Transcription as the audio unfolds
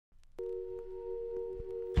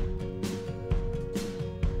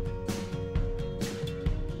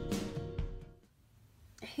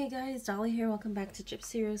Hey guys, Dolly here. Welcome back to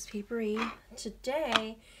Gypsy Rose Papery.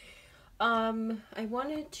 Today, I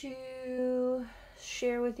wanted to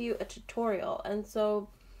share with you a tutorial, and so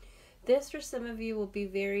this for some of you will be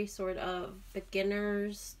very sort of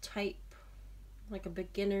beginners type, like a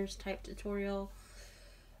beginners type tutorial.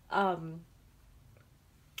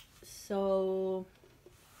 So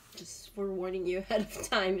just forewarning you ahead of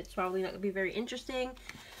time, it's probably not going to be very interesting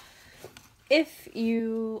if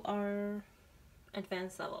you are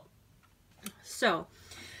advanced level. So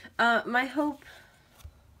my hope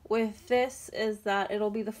with this is that it'll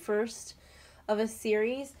be the first of a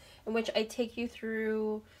series in which I take you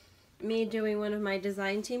through me doing one of my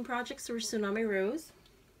design team projects for Tsunami Rose.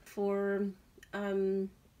 For the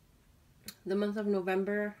month of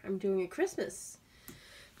November, I'm doing a Christmas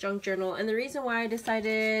junk journal, and the reason why I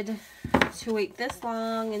decided to wait this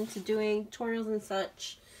long into doing tutorials and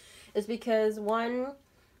such is because, one,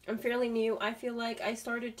 I'm fairly new. I feel like I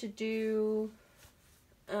started to do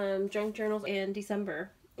junk journals in December.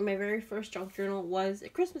 My very first junk journal was a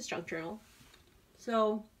Christmas junk journal.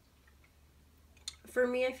 So for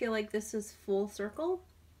me, I feel like this is full circle.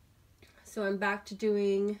 So I'm back to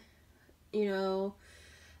doing, you know,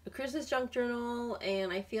 a Christmas junk journal,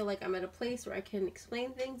 and I feel like I'm at a place where I can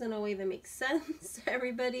explain things in a way that makes sense to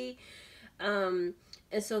everybody. And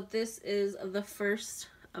so this is the first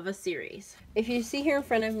of a series. If you see here in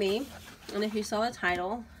front of me, and if you saw the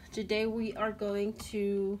title, today we are going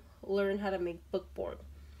to learn how to make bookboard.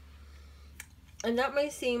 And that may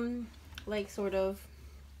seem like sort of,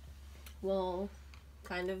 well,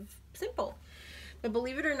 kind of simple. But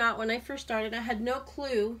believe it or not, when I first started, I had no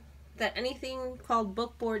clue that anything called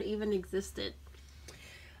bookboard even existed.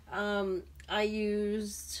 I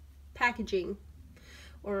used packaging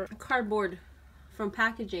or cardboard from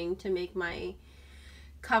packaging to make my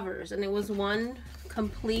covers, and it was one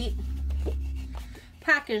complete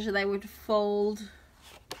package that I would fold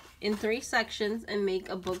in 3 sections and make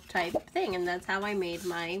a book type thing, and that's how I made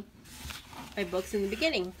my books in the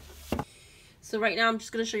beginning. So right now I'm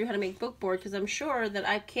just going to show you how to make bookboard, because I'm sure that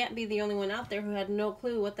I can't be the only one out there who had no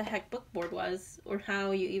clue what the heck bookboard was or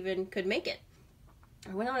how you even could make it.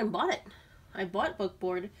 I went out and bought it. I bought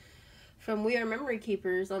bookboard from We Are Memory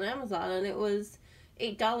Keepers on Amazon, and it was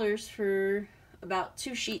 $8 for about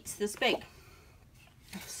 2 sheets this big.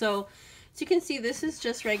 So as you can see, this is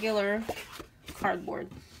just regular cardboard,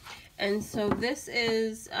 and so this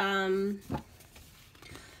is the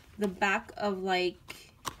back of like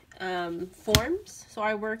forms. So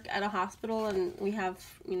I work at a hospital, and we have,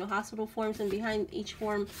 you know, hospital forms, and behind each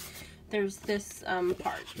form there's this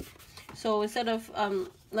part. So instead of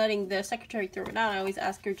letting the secretary throw it out, I always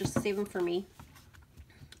ask her just to save them for me,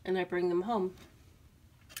 and I bring them home.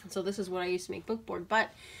 So this is what I used to make bookboard. But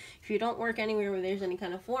if you don't work anywhere where there's any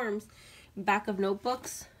kind of forms, back of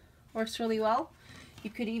notebooks works really well. You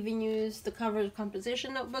could even use the cover of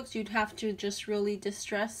composition notebooks. You'd have to just really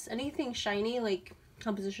distress anything shiny like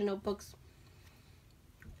composition notebooks.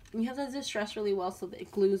 You have to distress really well so that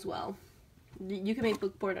it glues well. You can make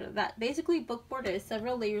bookboard out of that. Basically, bookboard is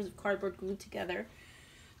several layers of cardboard glued together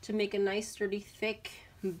to make a nice, sturdy, thick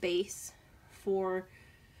base for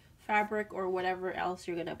fabric or whatever else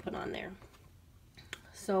you're gonna put on there.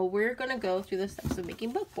 So we're gonna go through the steps of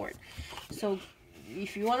making bookboard. So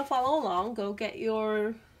if you want to follow along, go get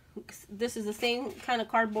your, this is the same kind of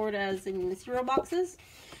cardboard as in the cereal boxes.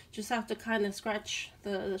 Just have to kind of scratch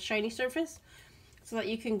the shiny surface so that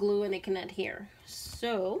you can glue and it can adhere.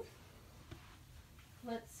 So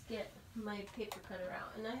let's get my paper cutter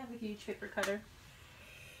out, and I have a huge paper cutter.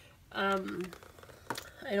 I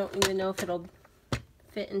don't even know if it'll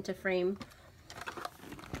fit into frame,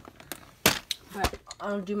 but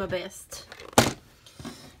I'll do my best.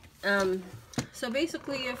 So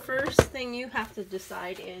basically, the first thing you have to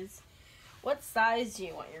decide is what size do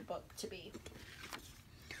you want your book to be.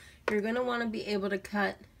 You're going to want to be able to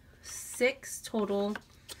cut 6 total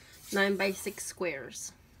 9x6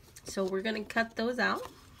 squares. So we're going to cut those out.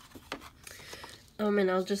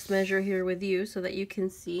 And I'll just measure here with you so that you can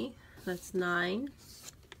see. That's 9.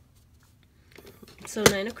 So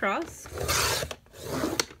 9 across.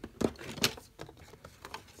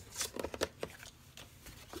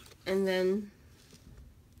 And then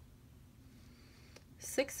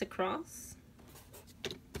 6 across.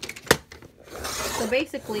 So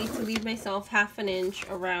basically, to leave myself ½ an inch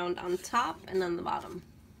around on top and on the bottom.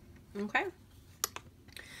 Okay?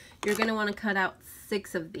 You're going to want to cut out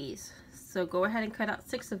 6 of these. So go ahead and cut out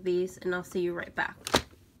 6 of these, and I'll see you right back.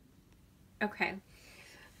 Okay.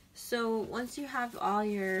 So once you have all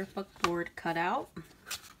your bookboard cut out,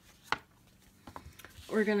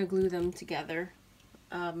 we're going to glue them together.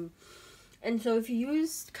 And so if you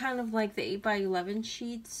use kind of like the 8x11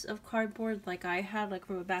 sheets of cardboard like I had, like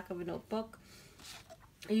from the back of a notebook,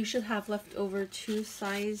 you should have left over two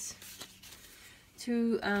scraps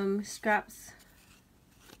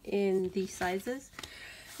in these sizes.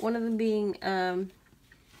 One of them being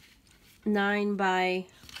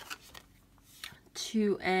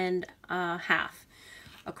 9x2.5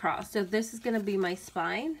 across. So this is going to be my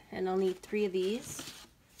spine, and I'll need 3 of these.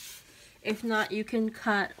 If not, you can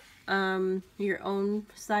cut your own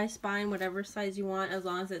size spine, whatever size you want, as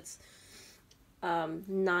long as it's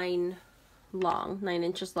 9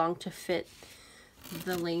 inches long to fit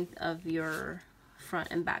the length of your front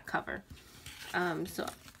and back cover. So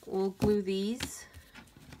we'll glue these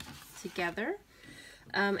together,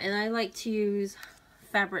 and I like to use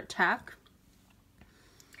fabric tack.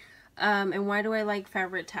 And why do I like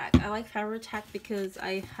fabric tack? I like fabric tack because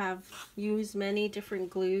I have used many different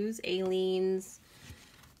glues, Aleene's,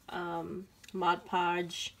 Mod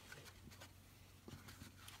Podge,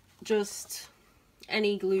 just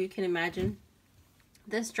any glue you can imagine.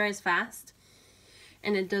 This dries fast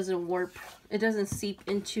and it doesn't warp, it doesn't seep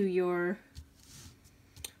into your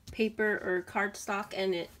paper or cardstock,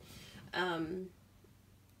 and it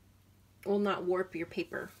will not warp your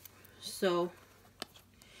paper. So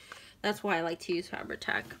that's why I like to use fabric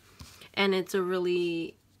tack, and it's a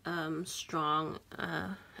really strong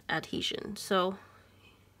adhesion. So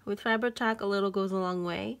with fabric tack, a little goes a long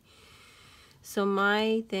way. So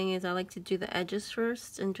my thing is I like to do the edges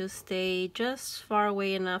first and just stay just far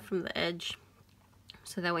away enough from the edge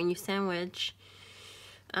so that when you sandwich,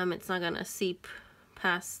 it's not gonna seep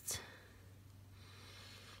past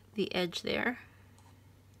the edge there.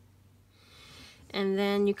 And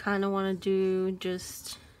then you kind of want to do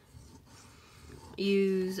just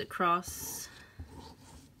use across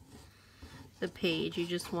the page. You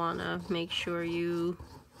just want to make sure you,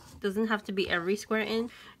 doesn't have to be every square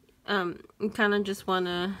inch. You kind of just want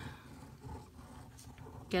to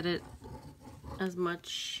get it as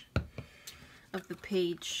much of the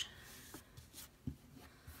page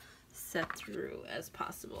set through as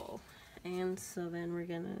possible. And so then we're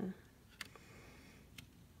gonna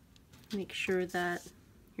make sure that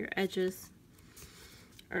your edges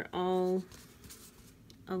are all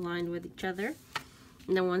aligned with each other.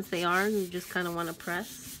 And then once they are, you just kind of want to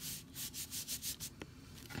press.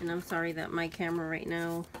 And I'm sorry that my camera right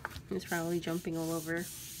now is probably jumping all over.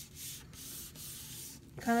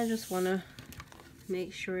 Kind of just want to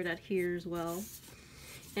make sure it adheres well.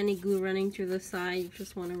 Any glue running through the side, you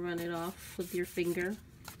just want to run it off with your finger.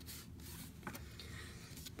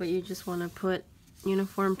 But you just want to put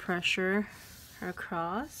uniform pressure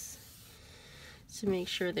across to make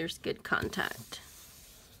sure there's good contact.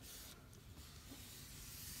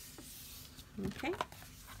 Okay.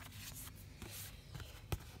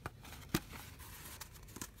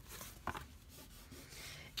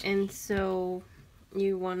 And so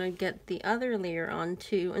you want to get the other layer on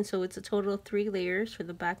too, and so it's a total of 3 layers for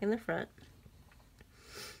the back and the front.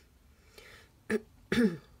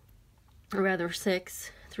 Or rather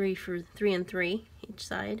 6, 3 for 3 and 3 each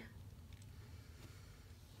side.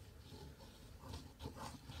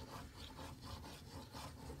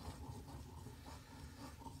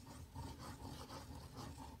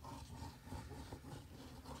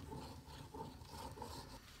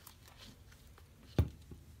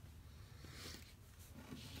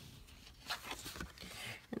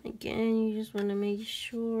 And again, you just want to make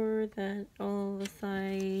sure that all the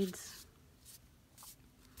sides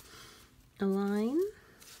align.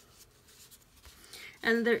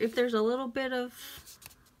 And there, if there's a little bit of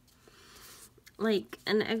like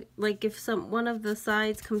if one of the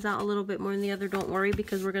sides comes out a little bit more than the other, don't worry,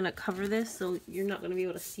 because we're gonna cover this, so you're not gonna be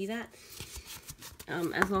able to see that.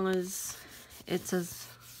 As long as it's as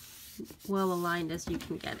well aligned as you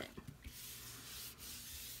can get it.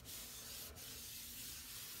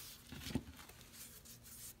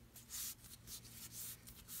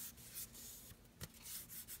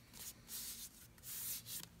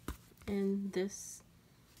 And this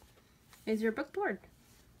is your book board.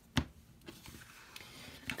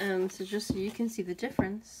 So just so you can see the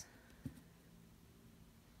difference.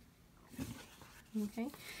 Okay,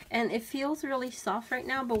 and it feels really soft right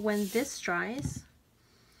now, but when this dries,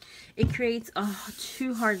 it creates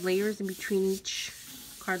 2 hard layers in between each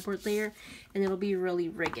cardboard layer, and it'll be really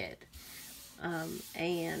rigid.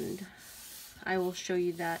 And I will show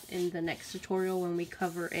you that in the next tutorial when we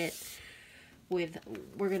cover it with,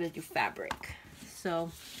 we're gonna do fabric.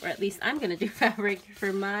 So, or at least I'm gonna do fabric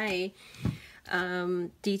for my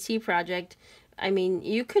DT project. I mean,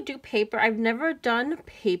 you could do paper. I've never done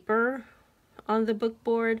paper on the book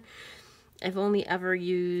board. I've only ever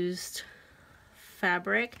used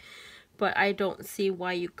fabric, but I don't see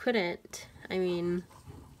why you couldn't. I mean,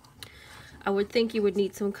 I would think you would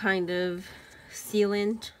need some kind of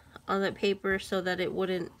sealant on the paper so that it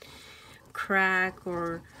wouldn't crack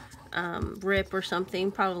or rip or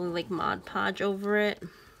something, probably like Mod Podge over it.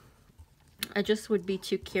 I just would be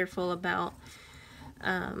too careful about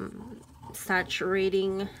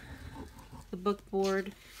saturating the book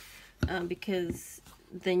board because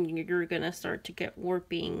then you're gonna start to get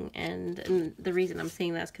warping, and the reason I'm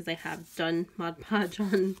saying that is because I have done Mod Podge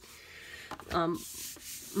on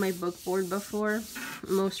my book board before,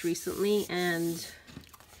 most recently, and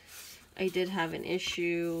I did have an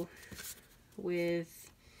issue with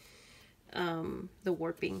the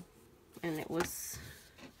warping, and it was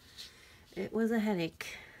a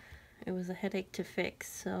headache. It was a headache to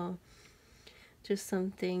fix, so just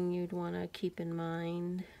something you'd want to keep in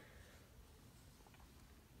mind.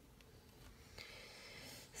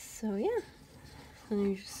 So yeah,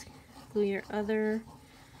 then you just glue your other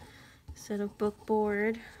set of book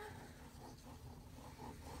board.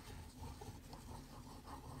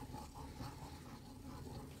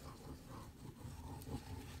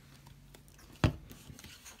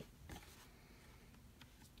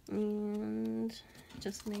 And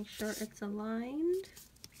just make sure it's aligned.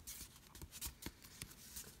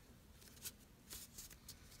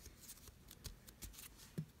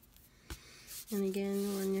 And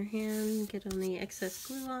again, run your hand, get on the excess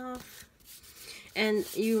glue off. And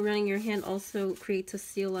you running your hand also creates a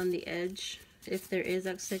seal on the edge if there is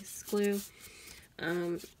excess glue,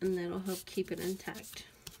 and that'll help keep it intact.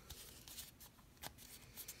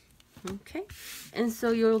 Okay, and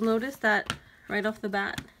so you'll notice that right off the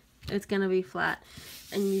bat, it's gonna be flat,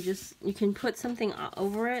 and you can put something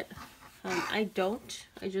over it. I don't.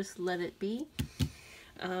 I just let it be.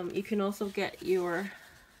 You can also get your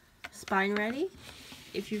spine ready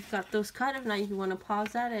if you've got those cut. If not, you want to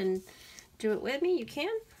pause that and do it with me, you can.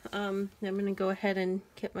 I'm gonna go ahead and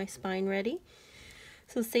get my spine ready.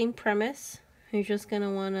 So same premise. You're just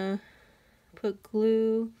gonna want to put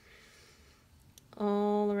glue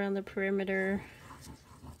all around the perimeter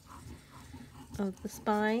of the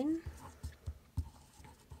spine,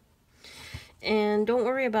 and don't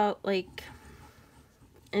worry about like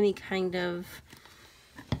any kind of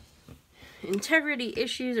integrity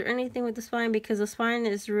issues or anything with the spine, because the spine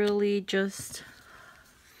is really just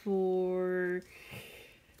for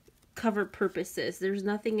cover purposes. There's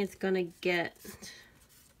nothing it's gonna get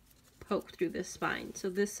poked through the spine. So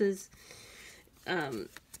this is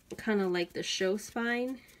kind of like the show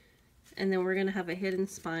spine, and then we're gonna have a hidden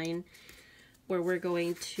spine where we're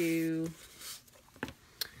going to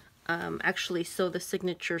actually sew the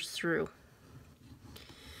signatures through.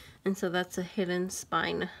 And so that's a hidden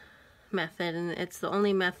spine method, and it's the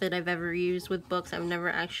only method I've ever used with books. I've never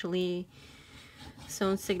actually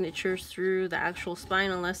sewn signatures through the actual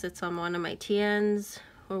spine unless it's on one of my TNs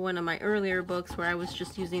or one of my earlier books where I was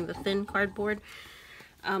just using the thin cardboard.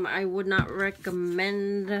 I would not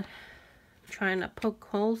recommend trying to poke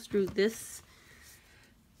holes through this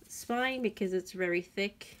spine because it's very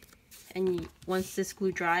thick, and once this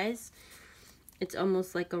glue dries, it's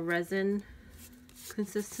almost like a resin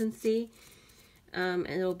consistency, and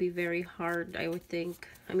it'll be very hard, I would think.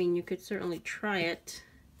 I mean, you could certainly try it,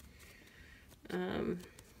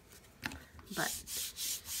 but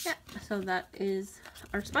yeah, so that is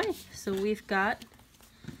our spine. So we've got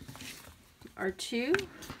our two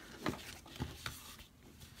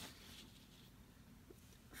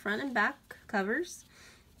front and back covers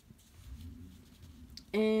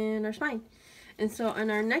and our spine. And so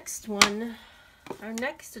in our next one, our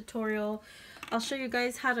next tutorial, I'll show you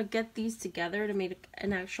guys how to get these together to make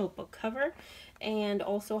an actual book cover, and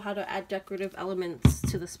also how to add decorative elements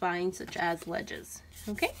to the spine such as ledges.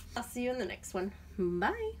 Okay, I'll see you in the next one.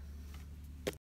 Bye.